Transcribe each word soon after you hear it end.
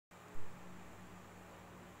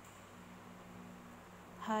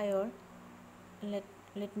Hi all,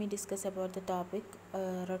 let me discuss about the topic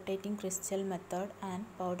rotating crystal method and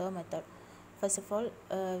powder method. First of all,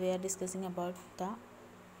 we are discussing about the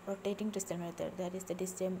rotating crystal method, that is the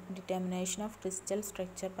determination of crystal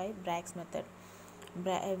structure by Bragg's method.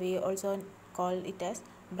 We also call it as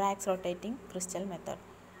Bragg's rotating crystal method.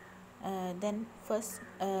 Then first,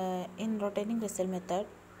 in rotating crystal method,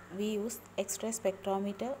 we use X-ray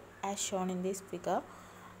spectrometer as shown in this figure.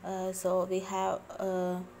 So we have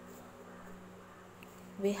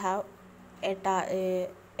a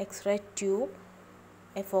X-ray tube,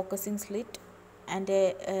 a focusing slit, and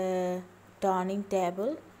a turning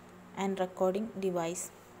table and recording device.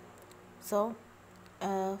 So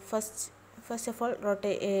first of all,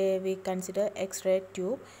 we consider X-ray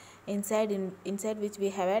tube, inside which we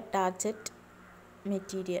have a target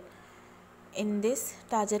material. In this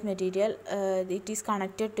target material, it is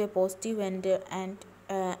connected to a positive end and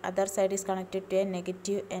other side is connected to a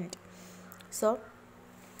negative end. So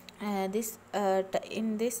in this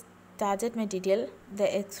target material,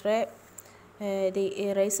 the X-ray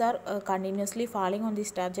the rays are continuously falling on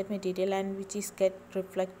this target material, and which is get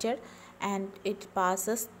reflected, and it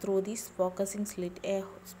passes through this focusing slit. A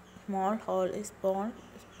small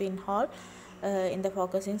pinhole in the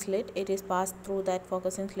focusing slit. It is passed through that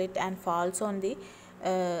focusing slit and falls on the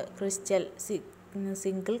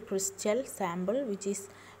single crystal sample, which is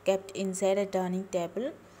kept inside a turning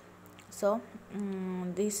table. So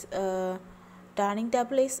this turning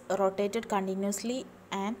table is rotated continuously,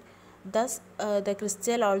 and thus the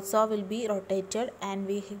crystal also will be rotated, and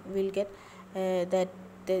we will get that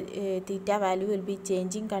the theta value will be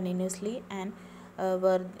changing continuously, and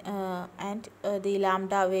the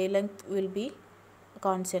lambda wavelength will be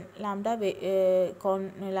constant. Lambda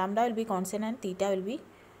will be constant and theta will be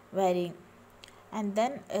varying. And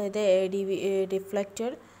then the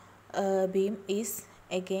deflected beam is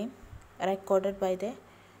again recorded by the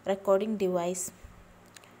recording device.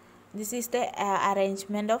 This is the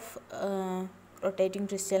arrangement of rotating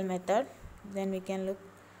crystal method. Then we can look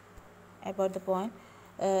about the point.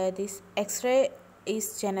 This X-ray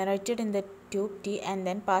is generated in the tube T and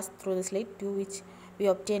then passed through the slit, to which we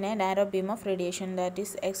obtain a narrow beam of radiation. That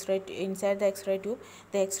is X-ray. Inside the X-ray tube,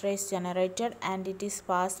 the X-ray is generated and it is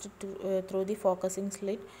passed through the focusing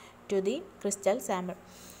slit to the crystal sample.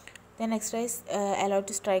 Then X-ray is allowed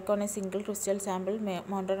to strike on a single crystal sample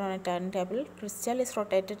mounted on a turning table. Crystal is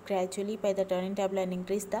rotated gradually by the turning table and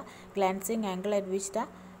increase the glancing angle at which the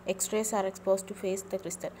X-rays are exposed to face the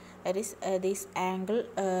crystal. That is, this angle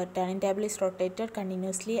turning table is rotated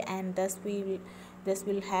continuously, and thus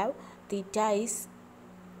will have theta is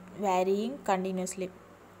varying continuously.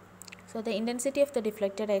 So the intensity of the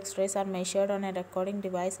deflected X-rays are measured on a recording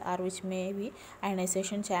device, or which may be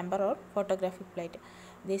ionization chamber or photographic plate.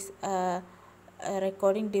 This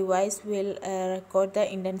recording device will record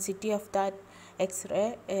the intensity of that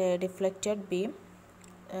X-ray deflected beam.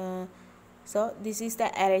 So this is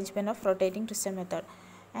the arrangement of rotating crystal method,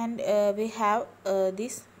 and we have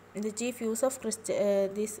the chief use of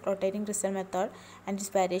this rotating crystal method and its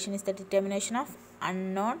variation is the determination of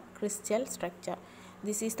unknown crystal structure.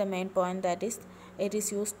 This is the main point, that is, it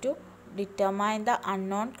is used to determine the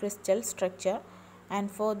unknown crystal structure,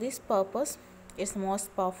 and for this purpose it's the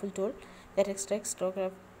most powerful tool that X-ray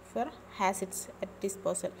crystallographer has at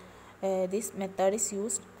disposal. This method is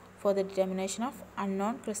used for the determination of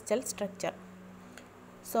unknown crystal structure.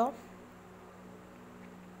 So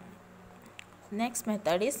next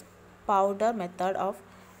method is powder method of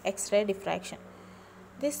X-ray diffraction.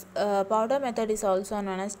 This powder method is also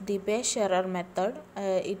known as Debye-Scherrer method.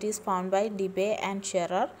 It is found by Debye and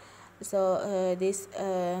Scherrer. So this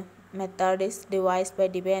method is devised by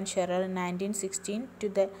Debye and Scherrer in 1916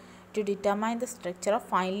 to determine the structure of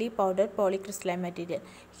finely powdered polycrystalline material.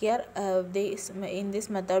 Here in this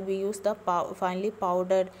method we use the finely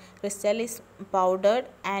powdered crystal is powdered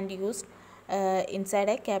and used inside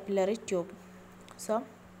a capillary tube. So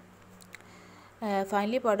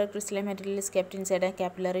finely powdered crystalline material is kept inside a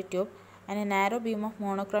capillary tube, and a narrow beam of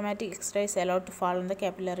monochromatic X-ray is allowed to fall on the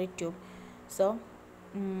capillary tube. So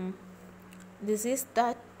this is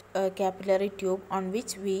the capillary tube on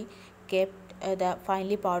which we kept the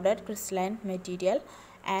finely powdered crystalline material,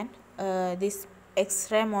 and this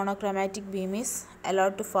X-ray monochromatic beam is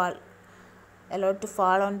allowed to fall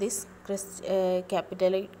on this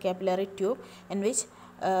capillary tube, in which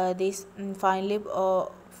this finely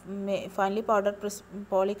powdered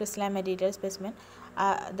polycrystalline material specimen,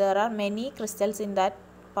 there are many crystals in that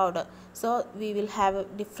powder. So we will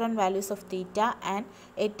have different values of theta, and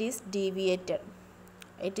it is deviated,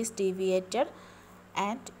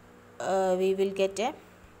 and we will get a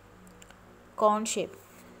cone shape.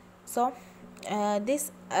 So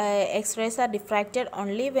these X-rays are diffracted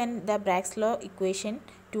only when the Bragg's law equation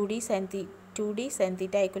 2d sin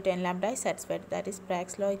theta equal to n lambda is satisfied. That is,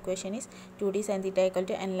 Bragg's law equation is 2d sin theta equal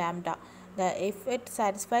to n lambda. If it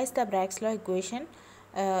satisfies the Bragg's law equation,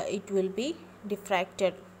 it will be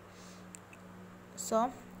diffracted.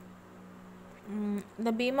 So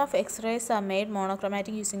the beam of X-rays are made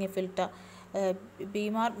monochromatic using a filter.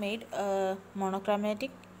 Beam are made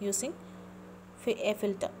monochromatic using a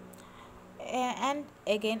filter. And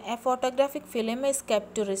again, a photographic film is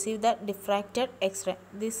kept to receive the diffracted X-ray.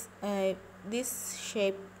 This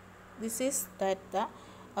shape, this is that the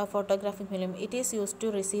photographic film. It is used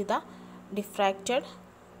to receive the diffracted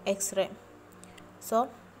X-ray. So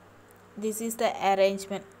this is the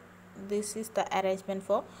arrangement. This is the arrangement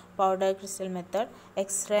for powder crystal method.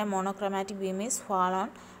 X-ray monochromatic beam is fall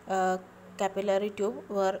on capillary tube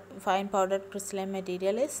where fine powdered crystalline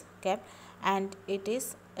material is kept, and it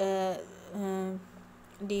is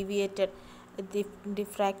deviated,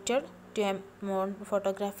 diffracted to a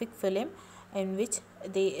photographic film in which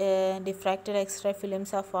the diffracted X-ray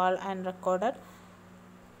films are fall and recorded.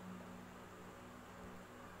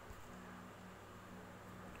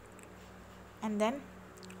 And then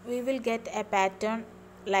we will get a pattern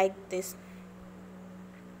like this.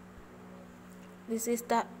 This is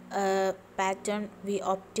the pattern we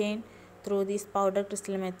obtain through this powder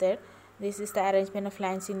crystal method. This is the arrangement of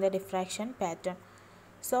lines in the diffraction pattern.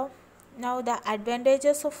 So now the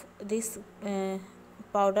advantages of this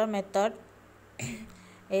powder method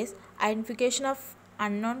is identification of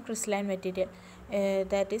unknown crystalline material.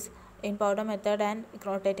 That is, in powder method and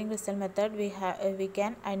rotating crystal method, we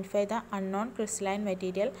can identify the unknown crystalline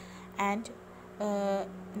material. And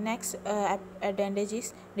next advantage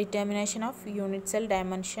is determination of unit cell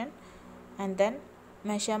dimension, and then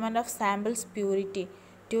measurement of samples purity.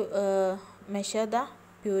 To measure the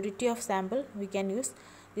purity of sample, we can use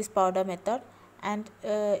this powder method, and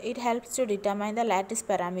it helps to determine the lattice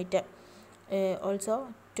parameter.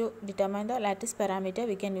 Also, to determine the lattice parameter,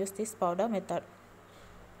 we can use this powder method.